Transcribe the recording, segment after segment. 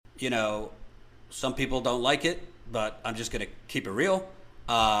you know, some people don't like it, but I'm just going to keep it real.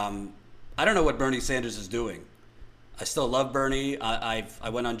 I don't know what Bernie Sanders is doing. I still love Bernie. I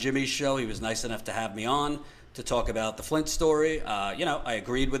went on Jimmy's show. He was nice enough to have me on to talk about the Flint story. I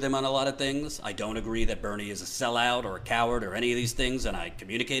agreed with him on a lot of things. I don't agree that Bernie is a sellout or a coward or any of these things, and I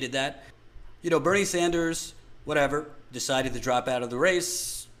communicated that. Bernie Sanders, whatever, decided to drop out of the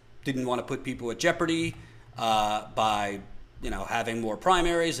race, didn't want to put people at jeopardy by, having more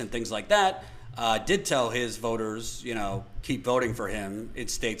primaries and things like that. Did tell his voters, keep voting for him in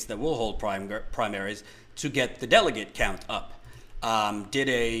states that will hold primaries to get the delegate count up. Did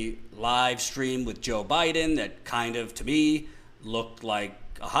a live stream with Joe Biden that kind of, to me, looked like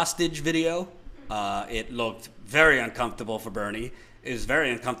a hostage video. It looked very uncomfortable for Bernie. It was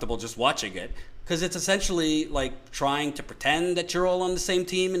very uncomfortable just watching it because it's essentially like trying to pretend that you're all on the same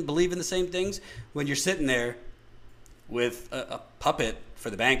team and believe in the same things when you're sitting there with a puppet for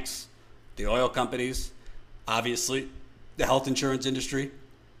the banks, the oil companies, obviously, the health insurance industry.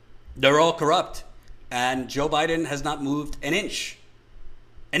 They're all corrupt. And Joe Biden has not moved an inch.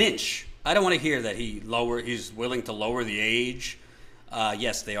 An inch. I don't want to hear that he's willing to lower the age.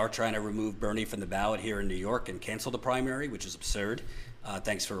 Yes, they are trying to remove Bernie from the ballot here in New York and cancel the primary, which is absurd.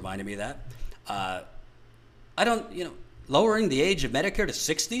 Thanks for reminding me of that. Lowering the age of Medicare to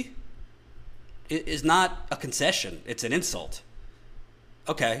 60 is not a concession. It's an insult.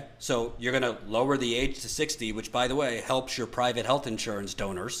 Okay, so you're going to lower the age to 60, which, by the way, helps your private health insurance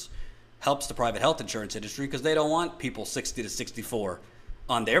donors, helps the private health insurance industry because they don't want people 60 to 64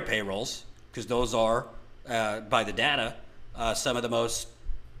 on their payrolls because those are, by the data, some of the most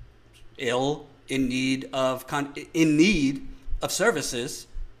ill, in need of services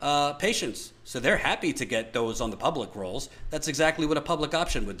patients. So they're happy to get those on the public rolls. That's exactly what a public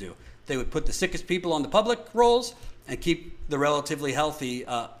option would do. They would put the sickest people on the public rolls and keep the relatively healthy,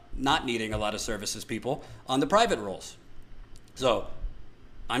 not needing a lot of services people on the private rolls. So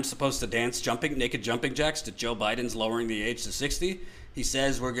I'm supposed to dance naked jumping jacks to Joe Biden's lowering the age to 60. He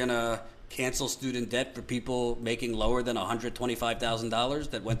says we're going to cancel student debt for people making lower than $125,000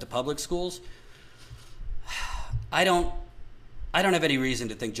 that went to public schools. I don't have any reason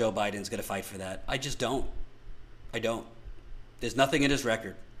to think Joe Biden's going to fight for that. I just don't. I don't. There's nothing in his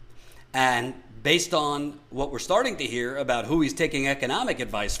record. And based on what we're starting to hear about who he's taking economic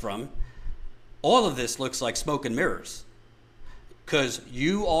advice from, all of this looks like smoke and mirrors. Because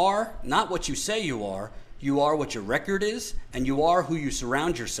you are not what you say you are what your record is, and you are who you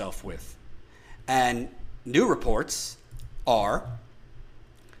surround yourself with. And new reports are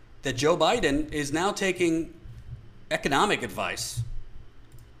that Joe Biden is now taking economic advice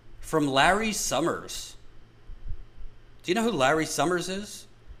from Larry Summers. Do you know who Larry Summers is?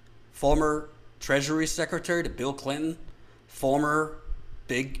 Former Treasury Secretary to Bill Clinton, former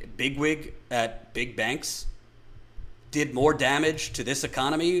bigwig at big banks, did more damage to this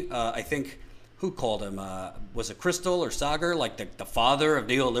economy. I think, who called him? Was it Crystal or Sagar, like the father of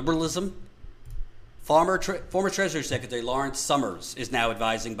neoliberalism? Former Treasury Secretary Lawrence Summers is now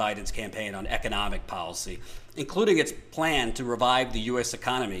advising Biden's campaign on economic policy, including its plan to revive the U.S.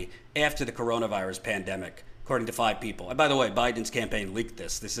 economy after the coronavirus pandemic, according to 5 people. And by the way, Biden's campaign leaked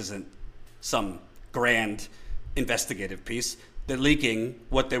this. This isn't some grand investigative piece. They're leaking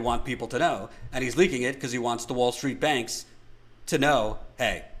what they want people to know. And he's leaking it because he wants the Wall Street banks to know,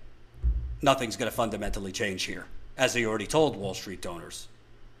 hey, nothing's going to fundamentally change here, as he already told Wall Street donors.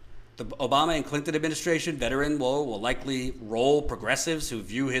 The Obama and Clinton administration veteran will likely roll progressives who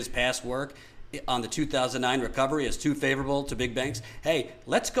view his past work on the 2009 recovery as too favorable to big banks. Hey,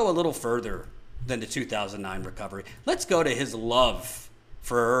 let's go a little further than the 2009 recovery. Let's go to his love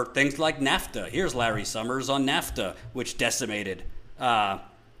for things like NAFTA. Here's Larry Summers on NAFTA, which decimated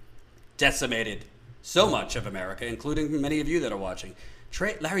so much of America, including many of you that are watching.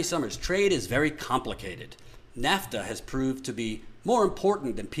 Larry Summers, trade is very complicated. NAFTA has proved to be more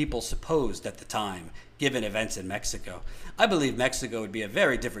important than people supposed at the time, given events in Mexico. I believe Mexico would be a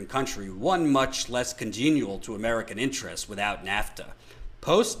very different country, one much less congenial to American interests without NAFTA.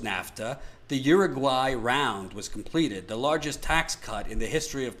 Post-NAFTA, the Uruguay round was completed, the largest tax cut in the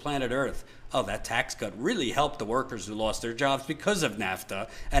history of planet Earth. Oh, that tax cut really helped the workers who lost their jobs because of NAFTA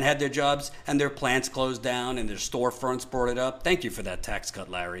and had their jobs and their plants closed down and their storefronts boarded up. Thank you for that tax cut,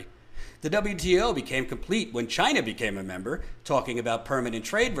 Larry. The WTO became complete when China became a member, talking about permanent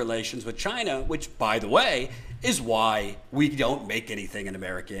trade relations with China, which, by the way, is why we don't make anything in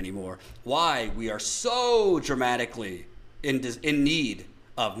America anymore. Why we are so dramatically in need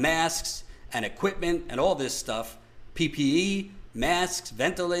of masks and equipment and all this stuff, PPE, masks,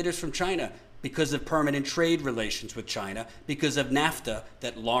 ventilators from China. because of permanent trade relations with China, because of NAFTA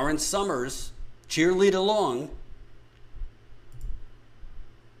that Lawrence Summers cheerlead along.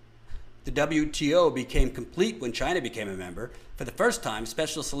 The WTO became complete when China became a member. For the first time,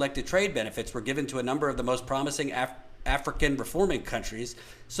 special selected trade benefits were given to a number of the most promising African reforming countries.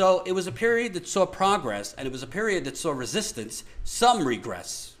 So it was a period that saw progress, and it was a period that saw resistance, some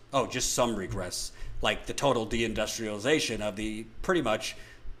regress. Oh, just some regress, like the total deindustrialization of the pretty much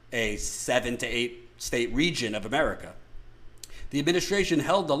a 7 to 8 state region of America. The administration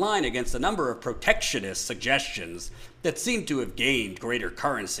held the line against a number of protectionist suggestions that seem to have gained greater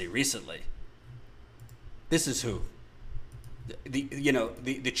currency recently. This is who?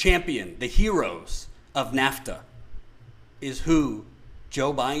 The champion, the heroes of NAFTA is who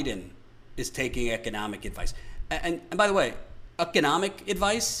Joe Biden is taking economic advice. And by the way, economic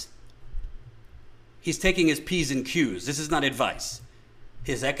advice, he's taking his P's and Q's. This is not advice.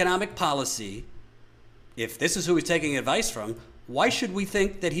 His economic policy, if this is who he's taking advice from, why should we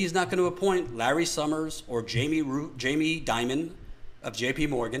think that he's not going to appoint Larry Summers or Jamie Dimon of JP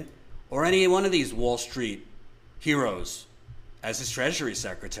Morgan or any one of these Wall Street heroes as his Treasury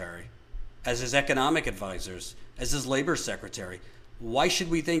Secretary, as his economic advisors, as his labor secretary? Why should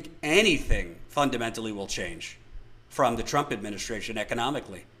we think anything fundamentally will change from the Trump administration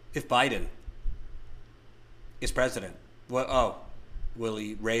economically if Biden is president? Will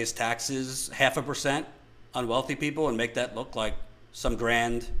he raise taxes 0.5% on wealthy people and make that look like some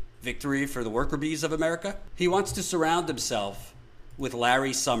grand victory for the worker bees of America? He wants to surround himself with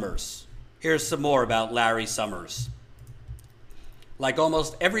Larry Summers. Here's some more about Larry Summers. Like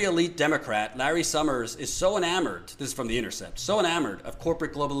almost every elite Democrat, Larry Summers is so enamored, this is from The Intercept, so enamored of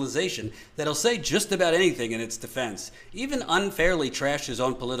corporate globalization that he'll say just about anything in its defense, even unfairly trash his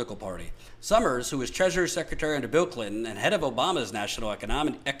own political party. Summers, who was Treasury Secretary under Bill Clinton and head of Obama's National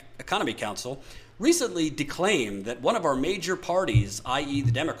Economy Council, recently declaimed that one of our major parties, i.e.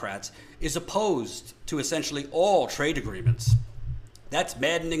 the Democrats, is opposed to essentially all trade agreements. That's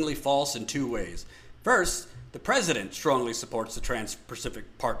maddeningly false in two ways. First, the president strongly supports the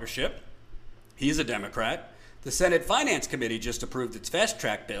Trans-Pacific Partnership. He's a Democrat. The Senate Finance Committee just approved its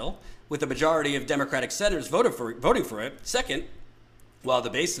fast-track bill, with a majority of Democratic senators voting for it. Second, while the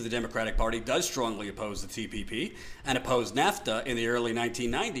base of the Democratic Party does strongly oppose the TPP and opposed NAFTA in the early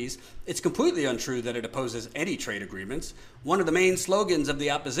 1990s, it's completely untrue that it opposes any trade agreements. One of the main slogans of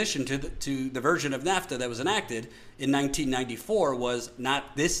the opposition to the version of NAFTA that was enacted in 1994 was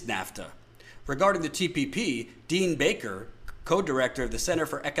 "Not this NAFTA." Regarding the TPP, Dean Baker, co-director of the Center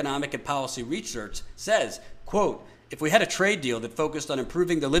for Economic and Policy Research, says, quote, "If we had a trade deal that focused on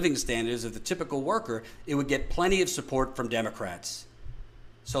improving the living standards of the typical worker, it would get plenty of support from Democrats."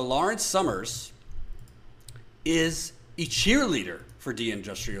 So Lawrence Summers is a cheerleader for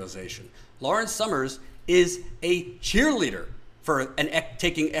deindustrialization. Lawrence Summers is a cheerleader for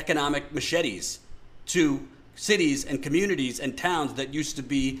taking economic machetes to cities and communities and towns that used to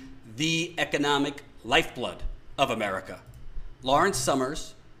be the economic lifeblood of America. Lawrence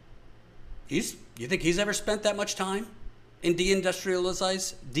Summers, you think he's ever spent that much time in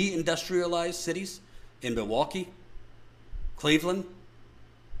deindustrialized cities? In Milwaukee, Cleveland,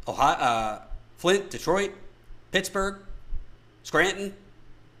 Ohio, Flint, Detroit, Pittsburgh, Scranton,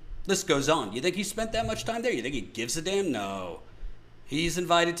 list goes on. You think he spent that much time there? You think he gives a damn? No. He's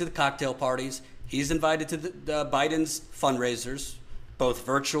invited to the cocktail parties. He's invited to the Biden's fundraisers, both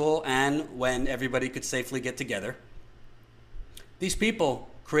virtual and when everybody could safely get together. These people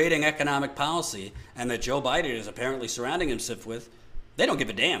creating economic policy and that Joe Biden is apparently surrounding himself with, they don't give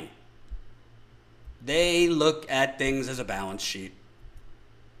a damn. They look at things as a balance sheet.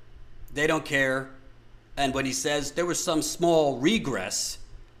 They don't care. And when he says there was some small regress,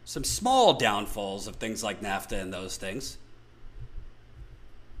 some small downfalls of things like NAFTA and those things,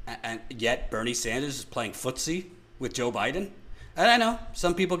 and yet Bernie Sanders is playing footsie with Joe Biden. And I know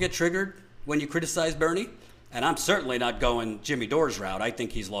some people get triggered when you criticize Bernie, and I'm certainly not going Jimmy Dore's route. I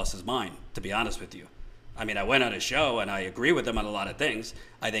think he's lost his mind, to be honest with you. I mean, I went on his show, and I agree with him on a lot of things.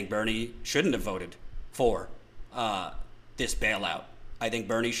 I think Bernie shouldn't have voted for this bailout. I think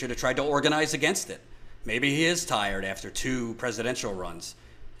Bernie should have tried to organize against it. Maybe he is tired after 2 presidential runs.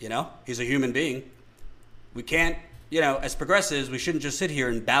 You know, he's a human being. We can't, as progressives, we shouldn't just sit here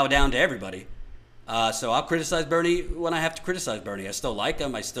and bow down to everybody. So I'll criticize Bernie when I have to criticize Bernie. I still like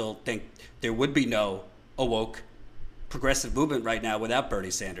him. I still think there would be no awoke progressive movement right now without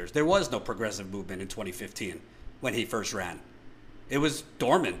Bernie Sanders. There was no progressive movement in 2015 when he first ran. It was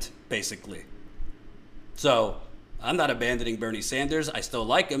dormant, basically. So I'm not abandoning Bernie Sanders. I still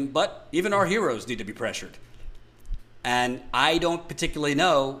like him, but even our heroes need to be pressured. And I don't particularly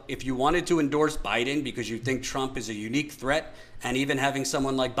know if you wanted to endorse Biden because you think Trump is a unique threat, and even having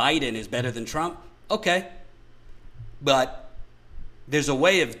someone like Biden is better than Trump. Okay. But there's a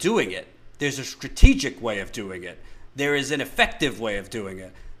way of doing it. There's a strategic way of doing it. There is an effective way of doing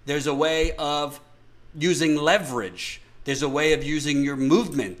it. There's a way of using leverage. There's a way of using your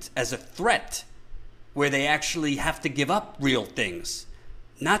movement as a threat where they actually have to give up real things.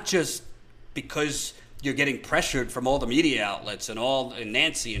 Not just because you're getting pressured from all the media outlets and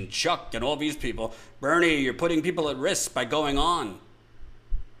Nancy and Chuck and all these people. Bernie, you're putting people at risk by going on.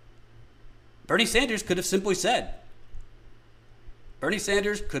 Bernie Sanders could have simply said,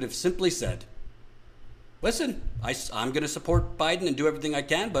 listen, I'm going to support Biden and do everything I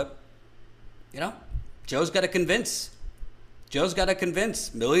can, but, Joe's got to convince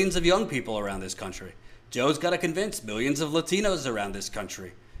millions of young people around this country. Joe's got to convince millions of Latinos around this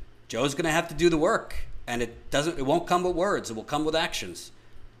country. Joe's going to have to do the work, and it won't come with words. It will come with actions.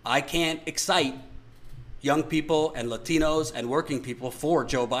 I can't excite young people and Latinos and working people for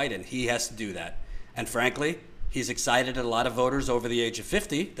Joe Biden. He has to do that. And frankly, he's excited a lot of voters over the age of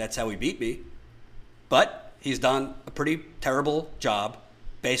 50. That's how he beat me. But he's done a pretty terrible job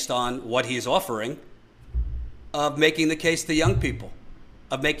based on what he's offering of making the case to young people,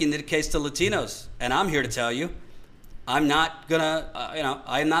 of making the case to Latinos. And I'm here to tell you, I'm not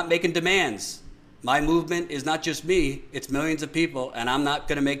I'm not making demands. My movement is not just me, it's millions of people, and I'm not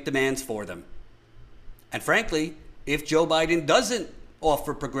going to make demands for them. And frankly, if Joe Biden doesn't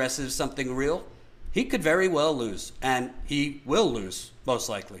offer progressives something real, he could very well lose, and he will lose, most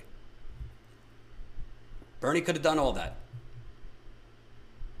likely. Bernie could have done all that.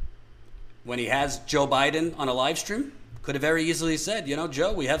 When he has Joe Biden on a live stream, could have very easily said,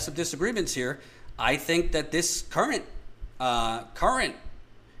 Joe, we have some disagreements here. I think that this current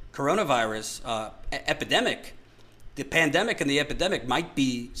coronavirus epidemic, the pandemic and the epidemic might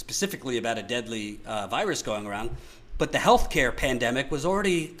be specifically about a deadly virus going around, but the healthcare pandemic was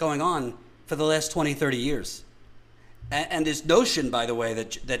already going on for the last 20, 30 years. And this notion, by the way,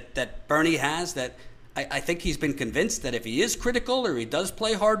 that Bernie has, that I think he's been convinced that if he is critical or he does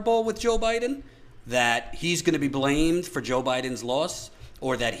play hardball with Joe Biden, that he's going to be blamed for Joe Biden's loss,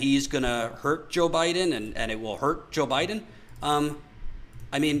 or that he's going to hurt Joe Biden and it will hurt Joe Biden.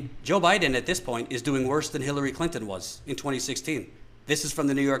 Joe Biden at this point is doing worse than Hillary Clinton was in 2016. This is from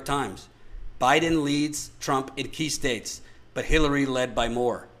the New York Times. Biden leads Trump in key states, but Hillary led by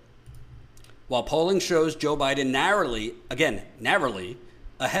more. While polling shows Joe Biden narrowly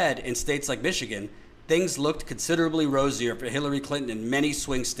ahead in states like Michigan, things looked considerably rosier for Hillary Clinton in many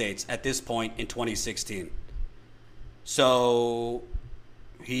swing states at this point in 2016. So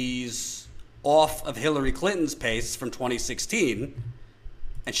he's off of Hillary Clinton's pace from 2016,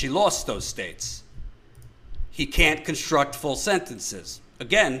 and she lost those states. He can't construct full sentences.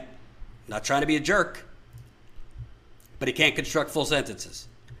 Again, not trying to be a jerk, but he can't construct full sentences.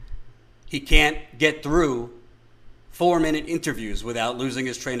 He can't get through 4-minute interviews without losing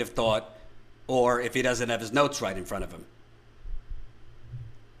his train of thought, or if he doesn't have his notes right in front of him.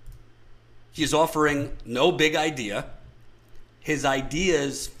 He's offering no big idea. His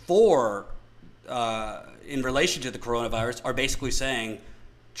ideas in relation to the coronavirus are basically saying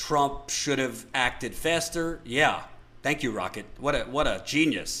Trump should have acted faster. Yeah, thank you, Rocket. What a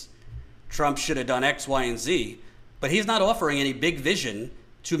genius. Trump should have done X, Y, and Z. But he's not offering any big vision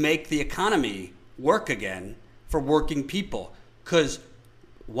to make the economy work again for working people. Because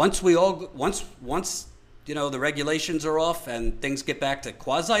once the regulations are off and things get back to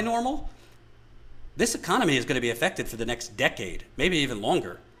quasi-normal, this economy is going to be affected for the next decade, maybe even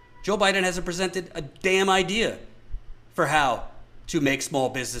longer. Joe Biden hasn't presented a damn idea for how to make small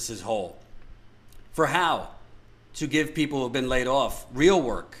businesses whole, for how to give people who have been laid off real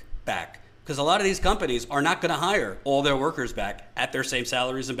work back. Because a lot of these companies are not going to hire all their workers back at their same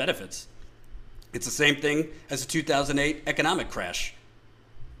salaries and benefits. It's the same thing as the 2008 economic crash.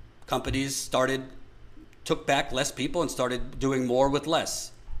 Companies took back less people and started doing more with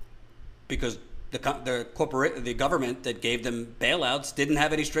less because the government that gave them bailouts didn't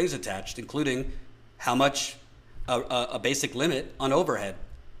have any strings attached, including how much a basic limit on overhead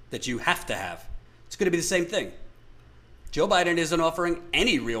that you have to have. It's going to be the same thing. Joe Biden isn't offering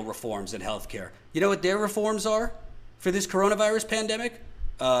any real reforms in healthcare. You know what their reforms are for this coronavirus pandemic?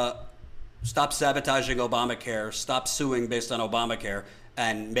 Stop sabotaging Obamacare, stop suing based on Obamacare,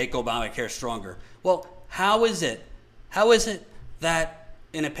 and make Obamacare stronger. Well, how is it that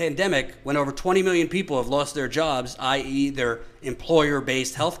in a pandemic, when over 20 million people have lost their jobs, i.e. their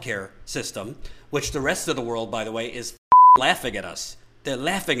employer-based healthcare system, which the rest of the world, by the way, is laughing at us. They're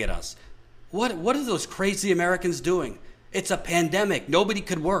laughing at us. What are those crazy Americans doing? It's a pandemic. Nobody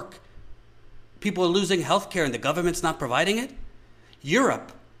could work. People are losing health care and the government's not providing it.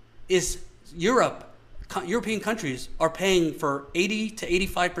 European countries are paying for 80 to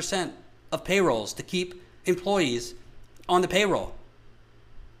 85% of payrolls to keep employees on the payroll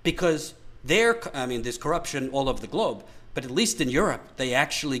because there's corruption all over the globe, but at least in Europe, they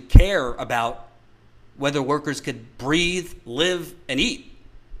actually care about whether workers could breathe, live, and eat.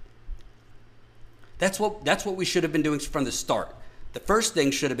 That's what we should have been doing from the start. The first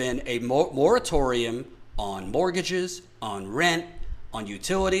thing should have been a moratorium on mortgages, on rent, on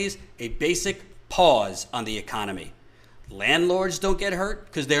utilities, a basic pause on the economy. Landlords don't get hurt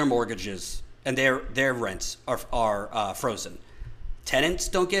because their mortgages and their rents are frozen. Tenants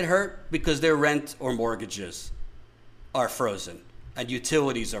don't get hurt because their rent or mortgages are frozen and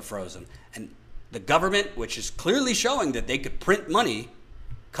utilities are frozen. And the government, which is clearly showing that they could print money,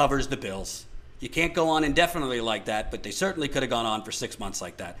 covers the bills. You can't go on indefinitely like that, but they certainly could have gone on for 6 months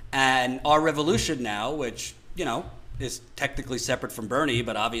like that. And our revolution now, which, is technically separate from Bernie,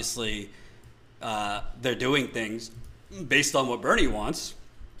 but obviously they're doing things based on what Bernie wants.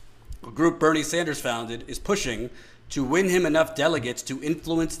 A group Bernie Sanders founded is pushing to win him enough delegates to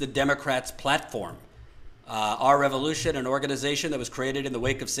influence the Democrats' platform. Our Revolution, an organization that was created in the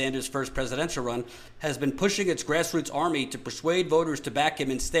wake of Sanders' first presidential run, has been pushing its grassroots army to persuade voters to back him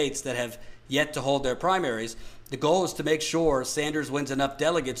in states that have yet to hold their primaries. The goal is to make sure Sanders wins enough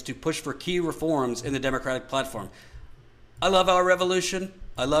delegates to push for key reforms in the Democratic platform. I love Our Revolution.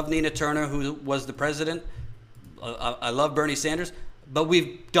 I love Nina Turner, who was the president. I love Bernie Sanders. But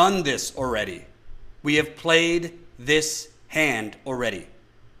we've done this already. We have played this hand already.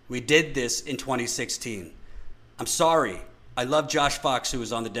 We did this in 2016. I'm sorry. I love Josh Fox, who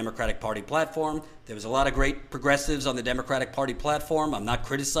was on the Democratic Party platform. There was a lot of great progressives on the Democratic Party platform. I'm not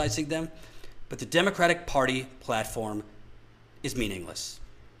criticizing them. But the Democratic Party platform is meaningless.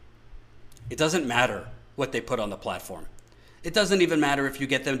 It doesn't matter what they put on the platform. It doesn't even matter if you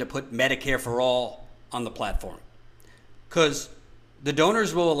get them to put Medicare for all on the platform. Because the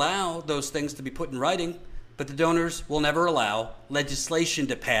donors will allow those things to be put in writing, but the donors will never allow legislation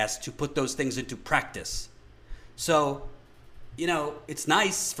to pass to put those things into practice. So, it's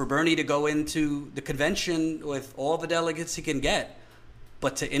nice for Bernie to go into the convention with all the delegates he can get,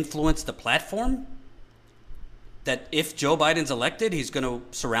 but to influence the platform, that if Joe Biden's elected, he's going to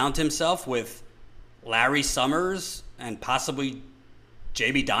surround himself with Larry Summers and possibly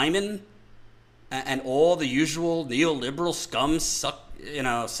Jamie Dimon and all the usual neoliberal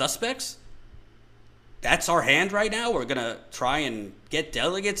suspects. That's our hand right now. We're going to try and get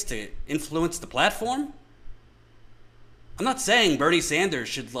delegates to influence the platform. I'm not saying Bernie Sanders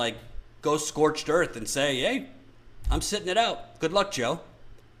should go scorched earth and say, hey, I'm sitting it out. Good luck, Joe.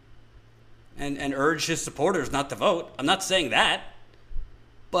 And urge his supporters not to vote. I'm not saying that.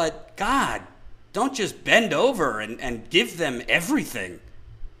 But God, don't just bend over and give them everything.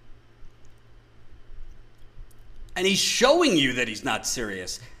 And he's showing you that he's not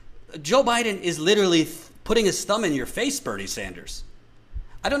serious. Joe Biden is literally putting his thumb in your face, Bernie Sanders.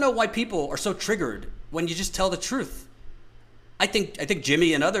 I don't know why people are so triggered when you just tell the truth. I think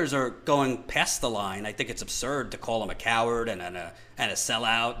Jimmy and others are going past the line. I think it's absurd to call him a coward and a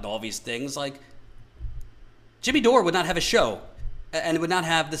sellout and all these things. Jimmy Dore would not have a show and would not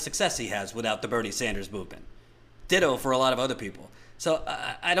have the success he has without the Bernie Sanders movement. Ditto for a lot of other people. So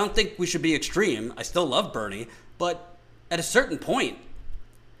I don't think we should be extreme. I still love Bernie, but at a certain point,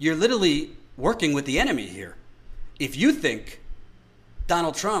 you're literally working with the enemy here. If you think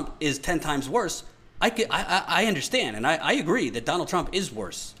Donald Trump is 10 times worse, I understand, and I agree that Donald Trump is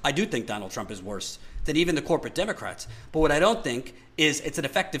worse. I do think Donald Trump is worse than even the corporate Democrats. But what I don't think is it's an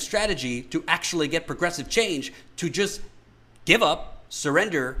effective strategy to actually get progressive change, to just give up,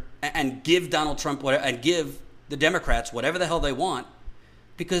 surrender, and give Donald Trump and give the Democrats whatever the hell they want,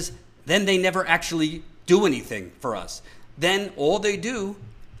 because then they never actually do anything for us. Then all they do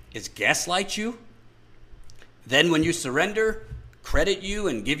is gaslight you. Then when you surrender, credit you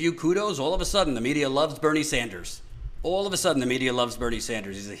and give you kudos, all of a sudden the media loves Bernie Sanders. All of a sudden the media loves Bernie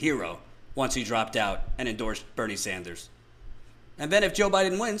Sanders. He's a hero once he dropped out and endorsed Bernie Sanders. And then if Joe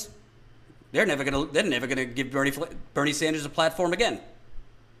Biden wins, they're never gonna give Bernie Sanders a platform again.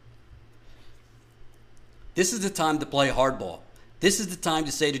 This is the time to play hardball. This is the time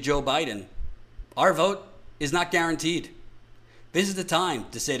to say to Joe Biden, our vote is not guaranteed. This is the time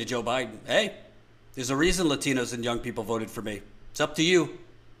to say to Joe Biden, hey, there's a reason Latinos and young people voted for me. It's up to you.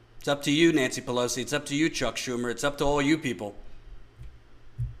 It's up to you, Nancy Pelosi. It's up to you, Chuck Schumer. It's up to all you people.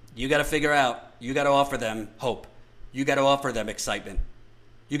 You got to figure out. You got to offer them hope. You got to offer them excitement.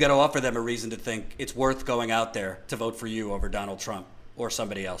 You got to offer them a reason to think it's worth going out there to vote for you over Donald Trump or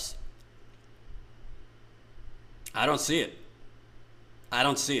somebody else. I don't see it. I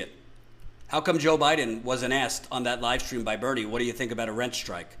don't see it. How come Joe Biden wasn't asked on that live stream by Bernie, what do you think about a rent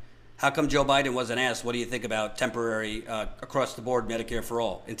strike? How come Joe Biden wasn't asked, what do you think about temporary across-the-board Medicare for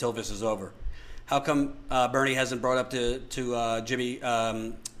all until this is over? How come Bernie hasn't brought up to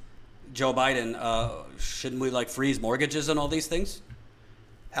Joe Biden, shouldn't we freeze mortgages and all these things?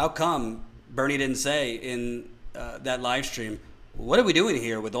 How come Bernie didn't say in that live stream, what are we doing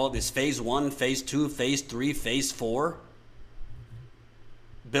here with all this phase 1, phase 2, phase 3, phase 4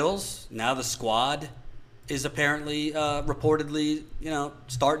 bills? Now the squad is apparently reportedly,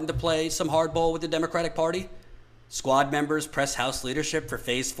 starting to play some hardball with the Democratic Party. Squad members press House leadership for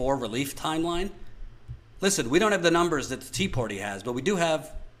phase 4 relief timeline. Listen, we don't have the numbers that the Tea Party has, but we do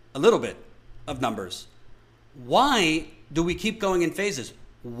have a little bit of numbers. Why do we keep going in phases?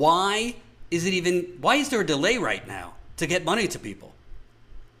 Why is there a delay right now to get money to people?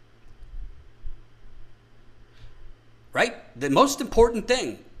 Right? The most important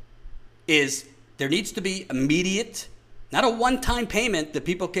thing is there needs to be immediate, not a one-time payment that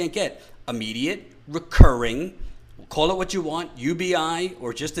people can't get, immediate, recurring, call it what you want, UBI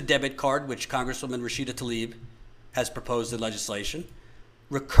or just a debit card, which Congresswoman Rashida Tlaib has proposed in legislation,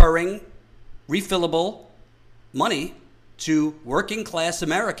 recurring, refillable money to working class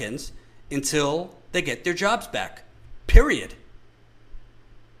Americans until they get their jobs back, period.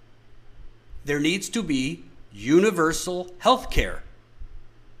 There needs to be universal health care,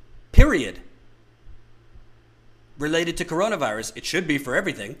 period. Related to coronavirus, it should be for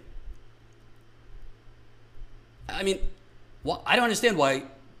everything. I mean, I don't understand why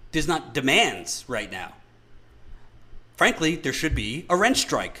there's not demands right now. Frankly, there should be a rent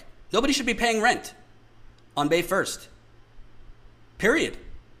strike. Nobody should be paying rent on May 1st. Period.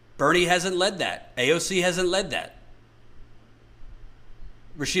 Bernie hasn't led that. AOC hasn't led that.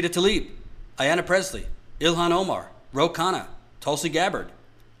 Rashida Tlaib, Ayanna Pressley, Ilhan Omar, Ro Khanna, Tulsi Gabbard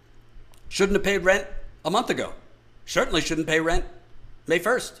shouldn't have paid rent a month ago. Certainly shouldn't pay rent May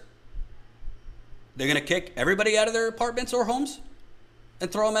 1st. They're going to kick everybody out of their apartments or homes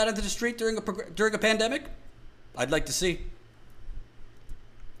and throw them out into the street during a pandemic? I'd like to see.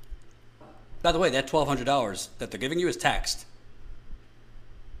 By the way, that $1,200 that they're giving you is taxed.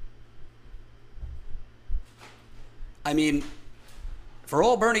 I mean, for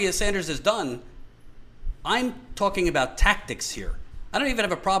all Bernie Sanders has done, I'm talking about tactics here. I don't even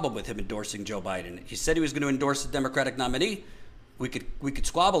have a problem with him endorsing Joe Biden. He said he was going to endorse the Democratic nominee. We could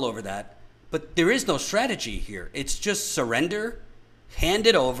squabble over that. But there is no strategy here. It's just surrender, hand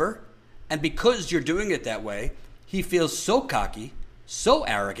it over, and because you're doing it that way, he feels so cocky, so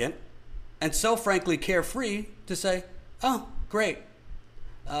arrogant, and so frankly carefree to say, oh, great.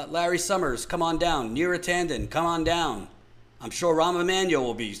 Larry Summers, come on down. Neera Tanden, come on down. I'm sure Rahm Emanuel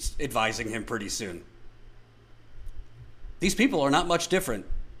will be advising him pretty soon. These people are not much different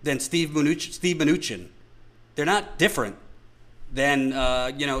than Steve Mnuchin. They're not different than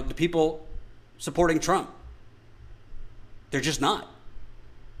the people supporting Trump. They're just not.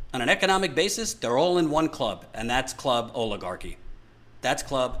 On an economic basis, they're all in one club, and that's Club Oligarchy. That's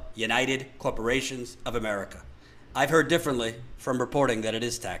Club United Corporations of America. I've heard differently from reporting that it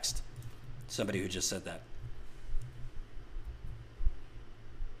is taxed. Somebody who just said that.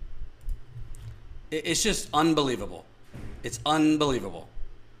 It's just unbelievable. It's unbelievable.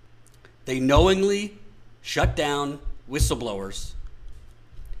 They knowingly shut down whistleblowers.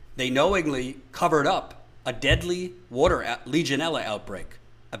 They knowingly covered up a deadly Legionella outbreak,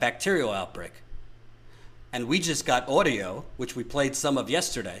 a bacterial outbreak. And we just got audio, which we played some of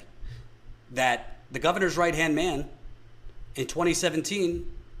yesterday, that the governor's right-hand man in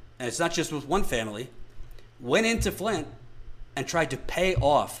 2017, and it's not just with one family, went into Flint and tried to pay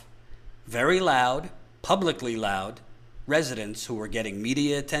off very loud, publicly loud residents who were getting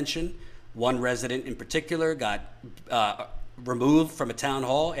media attention. One resident in particular got removed from a town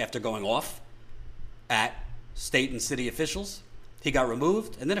hall after going off at state and city officials. He got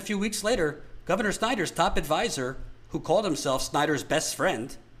removed, and then a few weeks later, Governor Snyder's top advisor, who called himself Snyder's best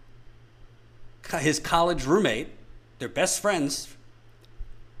friend, his college roommate, their best friends,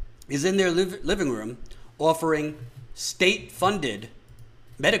 is in their living room offering state-funded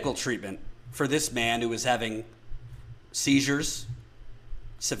medical treatment for this man who was having seizures,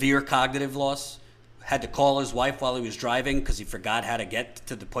 severe cognitive loss, had to call his wife while he was driving because he forgot how to get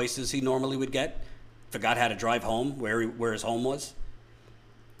to the places he normally would get, forgot how to drive home, where his home was.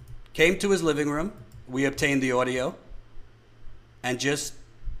 Came to his living room, we obtained the audio, and just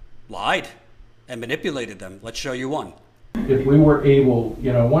lied and manipulated them. Let's show you one. If we were able,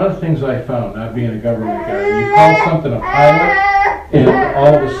 one of the things I found, not being a government guy, you call something a pilot, and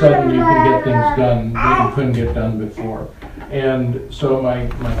all of a sudden you can get things done that you couldn't get done before. And so my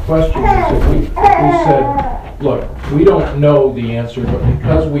question is, if we said, look, we don't know the answer, but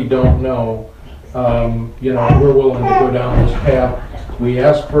because we don't know, we're willing to go down this path. We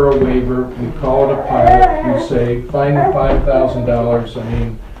ask for a waiver, we call it a pilot, we say, fine the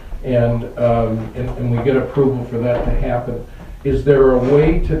 $5,000, and we get approval for that to happen. Is there a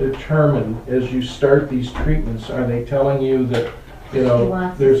way to determine, as you start these treatments, are they telling you that,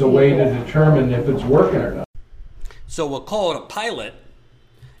 there's a way to determine if it's working or not? So we'll call it a pilot.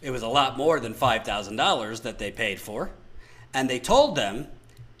 It was a lot more than $5,000 that they paid for. And they told them,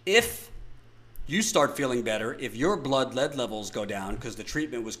 if you start feeling better, if your blood lead levels go down, because the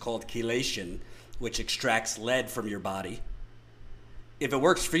treatment was called chelation, which extracts lead from your body, if it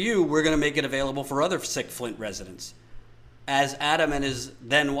works for you, we're going to make it available for other sick Flint residents. As Adam and his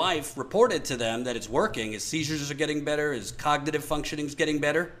then wife reported to them that it's working, his seizures are getting better, his cognitive functioning is getting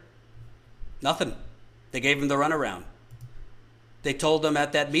better, nothing. They gave him the runaround. They told them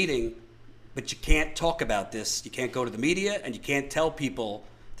at that meeting, but you can't talk about this. You can't go to the media, and you can't tell people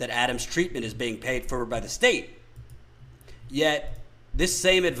that Adam's treatment is being paid for by the state. Yet, this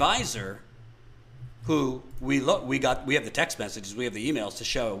same advisor, who we have the text messages, we have the emails to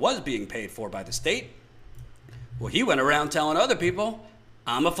show it was being paid for by the state. Well, he went around telling other people,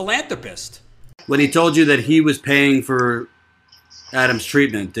 I'm a philanthropist. When he told you that he was paying for Adam's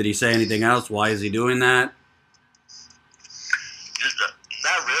treatment, did he say anything else? Why is he doing that?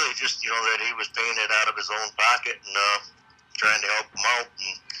 Not really, just, that he was paying it out of his own pocket and trying to help him out.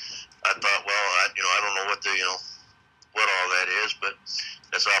 And I thought, well, I don't know what all that is, but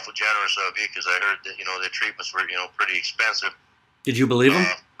that's awful generous of you, because I heard that, the treatments were, pretty expensive. Did you believe him?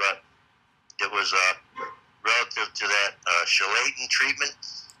 But it was relative to that chelating treatment.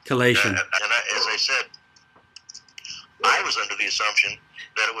 Chelation. As I said, I was under the assumption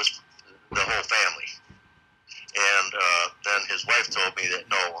that it was the whole family. And then his wife told me that,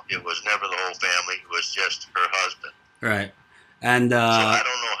 no, it was never the whole family. It was just her husband. Right. And so I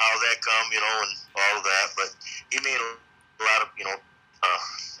don't know how that come, and all of that, but he made a lot of,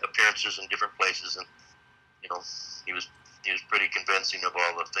 appearances in different places, and, he was pretty convincing of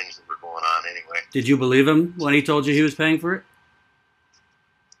all the things that were going on anyway. Did you believe him when he told you he was paying for it?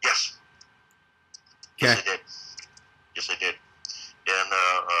 Yes. Okay. Yes, I did. And,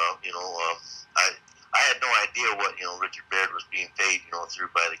 I had no idea what, Richard Baird was being paid, through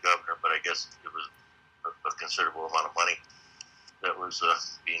by the governor, but I guess it was a considerable amount of money that was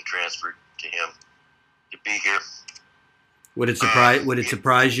being transferred to him to be here. Would it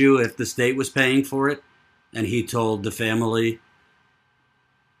surprise you if the state was paying for it and he told the family,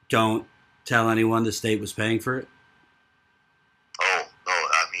 don't tell anyone the state was paying for it? Oh, no,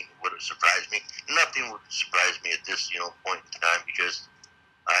 would it surprise me? Nothing would surprise me at this, point in time, because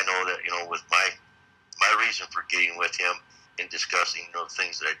I know that, with my reason for getting with him and discussing,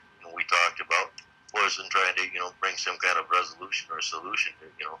 things that we talked about was in trying to, bring some kind of resolution or solution to,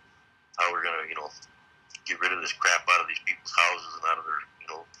 how we're going to, get rid of this crap out of these people's houses and out of their,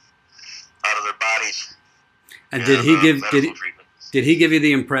 out of their bodies. And did he give you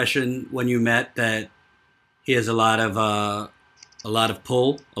the impression when you met that he has a lot of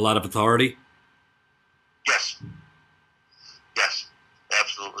pull, a lot of authority? Yes,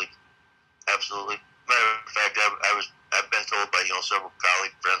 absolutely. Matter of fact, I've been told by several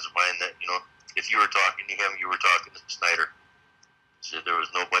colleague friends of mine that if you were talking to him, you were talking to Snyder. So there was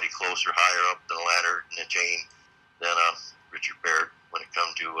nobody closer, higher up the ladder in the chain than Richard Baird when it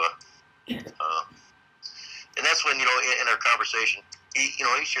come to and that's when in our conversation he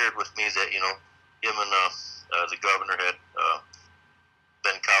shared with me that him and the governor had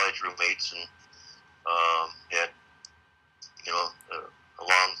been college roommates and had a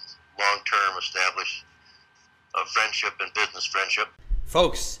long-term established friendship and business friendship.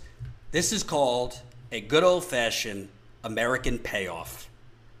 Folks, this is called a good old-fashioned American payoff.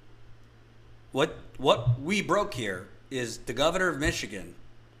 What we broke here is the governor of Michigan.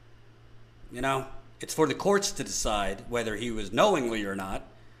 It's for the courts to decide whether he was knowingly or not.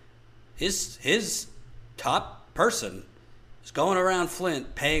 His top person is going around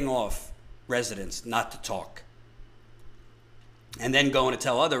Flint paying off residents not to talk. And then going to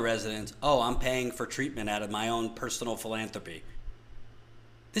tell other residents, oh, I'm paying for treatment out of my own personal philanthropy.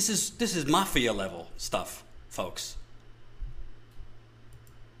 This is mafia level stuff, folks.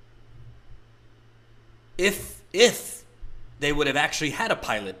 If they would have actually had a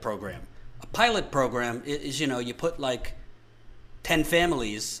pilot program. A pilot program is, you put like 10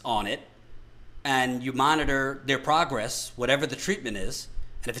 families on it, and you monitor their progress, whatever the treatment is.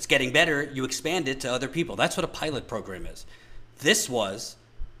 And if it's getting better, you expand it to other people. That's what a pilot program is. This was,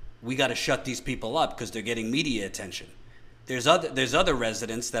 we got to shut these people up because they're getting media attention. There's other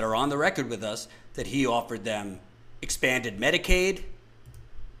residents that are on the record with us that he offered them expanded Medicaid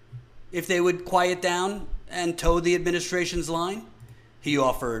if they would quiet down and toe the administration's line. He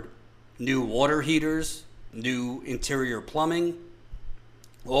offered new water heaters, new interior plumbing.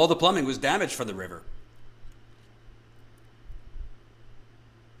 All the plumbing was damaged from the river.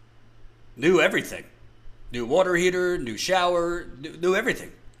 New everything. New water heater, new shower, new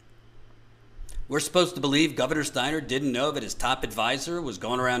everything. We're supposed to believe Governor Snyder didn't know that his top advisor was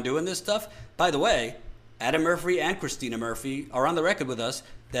going around doing this stuff. By the way, Adam Murphy and Christina Murphy are on the record with us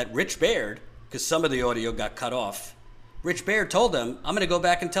that Rich Baird, because some of the audio got cut off, Rich Baird told them, I'm going to go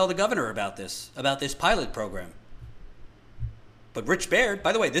back and tell the governor about this pilot program. But Rich Baird,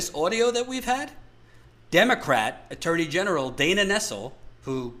 by the way, this audio that we've had, Democrat Attorney General Dana Nessel,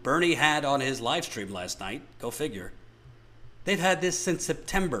 who Bernie had on his live stream last night, go figure, they've had this since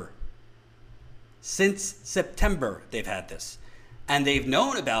September. Since September, they've had this. And they've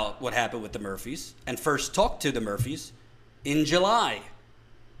known about what happened with the Murphys and first talked to the Murphys in July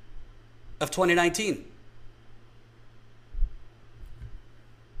of 2019.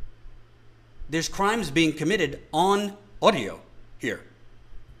 There's crimes being committed on audio here.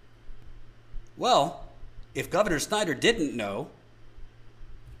 Well, if Governor Snyder didn't know,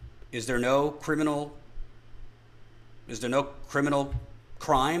 is there no criminal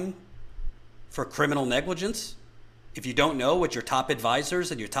crime for criminal negligence if you don't know what your top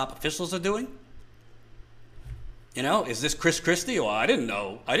advisors and your top officials are doing? You know, is this Chris Christie? Well, I didn't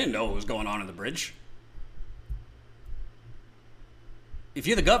know what was going on in the bridge. If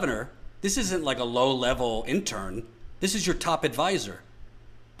you're the governor, this isn't like a low-level intern. This is your top advisor.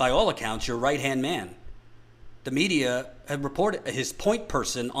 By all accounts, your right-hand man. The media had reported his point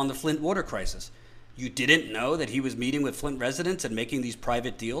person on the Flint water crisis. You didn't know that he was meeting with Flint residents and making these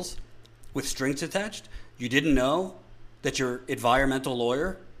private deals with strings attached? You didn't know that your environmental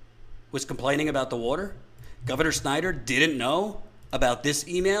lawyer was complaining about the water? Governor Snyder didn't know about this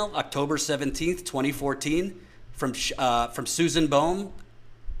email, October 17th, 2014, from Susan Bohm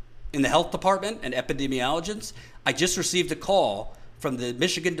in the health department, an epidemiologist? I just received a call from the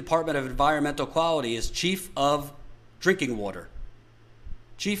Michigan Department of Environmental Quality as chief of drinking water,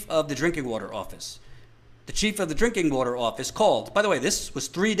 chief of the drinking water office. The chief of the drinking water office called. By the way, this was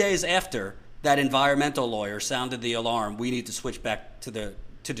 3 days after that environmental lawyer sounded the alarm. We need to switch back to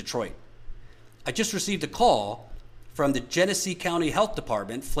Detroit. I just received a call from the Genesee County Health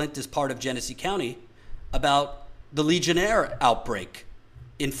Department. Flint is part of Genesee County, about the Legionnaire outbreak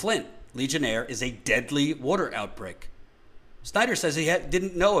in Flint. Legionnaire is a deadly water outbreak. Snyder says he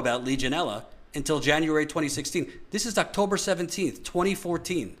didn't know about Legionella until January 2016. This is October 17th,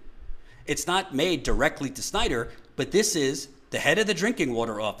 2014. It's not made directly to Snyder, but this is the head of the drinking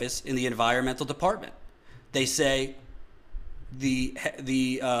water office in the environmental department. They say the head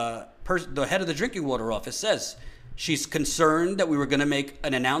of the drinking water office says she's concerned that we were going to make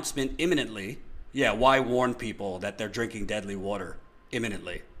an announcement imminently. Yeah, why warn people that they're drinking deadly water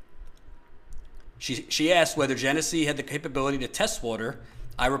imminently? She asked whether Genesee had the capability to test water.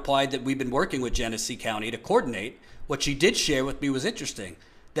 I replied that we've been working with Genesee County to coordinate. What she did share with me was interesting,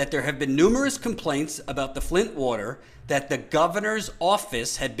 that there have been numerous complaints about the Flint water, that the governor's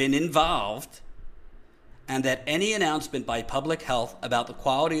office had been involved, and that any announcement by public health about the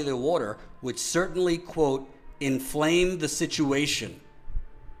quality of the water would certainly, quote, inflame the situation.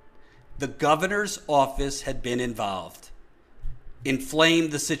 The governor's office had been involved.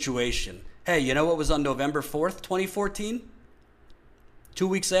 Inflame the situation. Hey, you know what was on November 4th, 2014? 2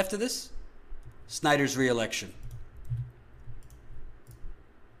 weeks after this? Snyder's reelection.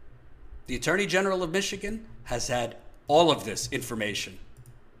 The Attorney General of Michigan has had all of this information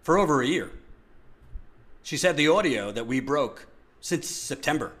for over a year. She's had the audio that we broke since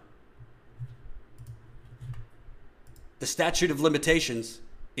September. The statute of limitations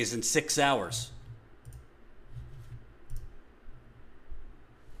is in 6 hours.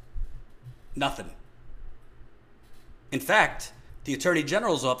 Nothing. In fact, the Attorney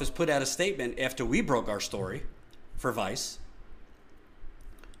General's office put out a statement after we broke our story for Vice,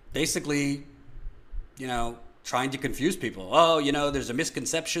 basically, trying to confuse people. Oh, there's a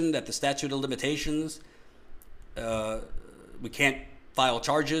misconception that the statute of limitations, we can't file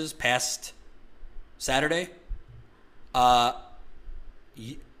charges past Saturday.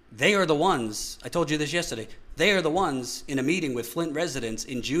 They are the ones, I told you this yesterday, they are the ones in a meeting with Flint residents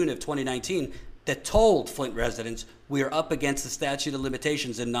in June of 2019 that told Flint residents, we are up against the statute of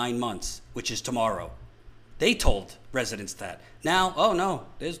limitations in 9 months, which is tomorrow. They told residents that. Now, oh no,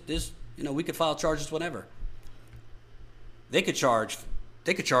 we could file charges whenever. They could charge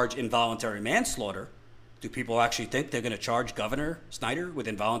involuntary manslaughter. Do people actually think they're going to charge Governor Snyder with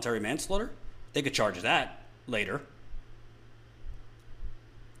involuntary manslaughter? They could charge that later.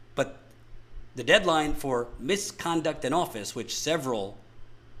 But the deadline for misconduct in office, which several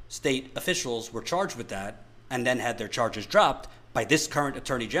state officials were charged with that and then had their charges dropped by this current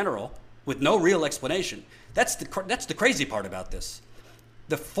attorney general with no real explanation. That's the crazy part about this.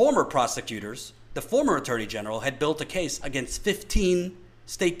 The former prosecutors, the former attorney general had built a case against 15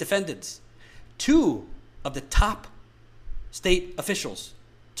 state defendants. 2 of the top state officials,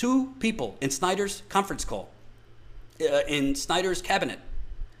 2 people in Snyder's conference call, in Snyder's cabinet,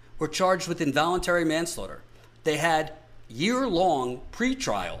 were charged with involuntary manslaughter. They had year-long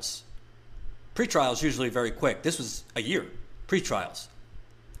pre-trials. Pre-trials usually very quick. This was a year, pre-trials.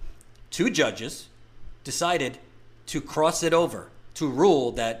 2 judges decided to cross it over, to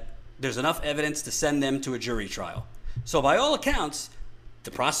rule that there's enough evidence to send them to a jury trial. So by all accounts,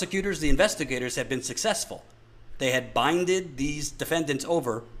 the prosecutors, the investigators have been successful. They had binded these defendants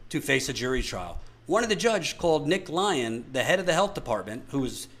over to face a jury trial. One of the judges called Nick Lyon, the head of the health department, who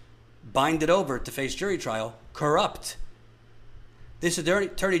was binded over to face jury trial, corrupt. This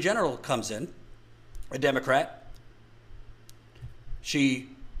attorney general comes in, a Democrat. She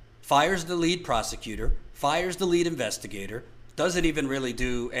fires the lead prosecutor, fires the lead investigator, doesn't even really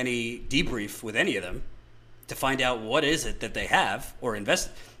do any debrief with any of them to find out what is it that they have or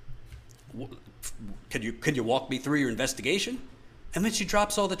could you walk me through your investigation? And then she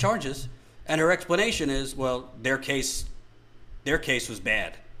drops all the charges, and her explanation is, well, their case was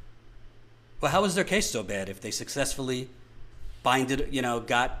bad. Well, how was their case so bad if they successfully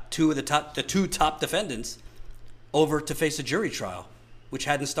got the two top defendants over to face a jury trial, which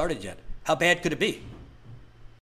hadn't started yet? How bad could it be?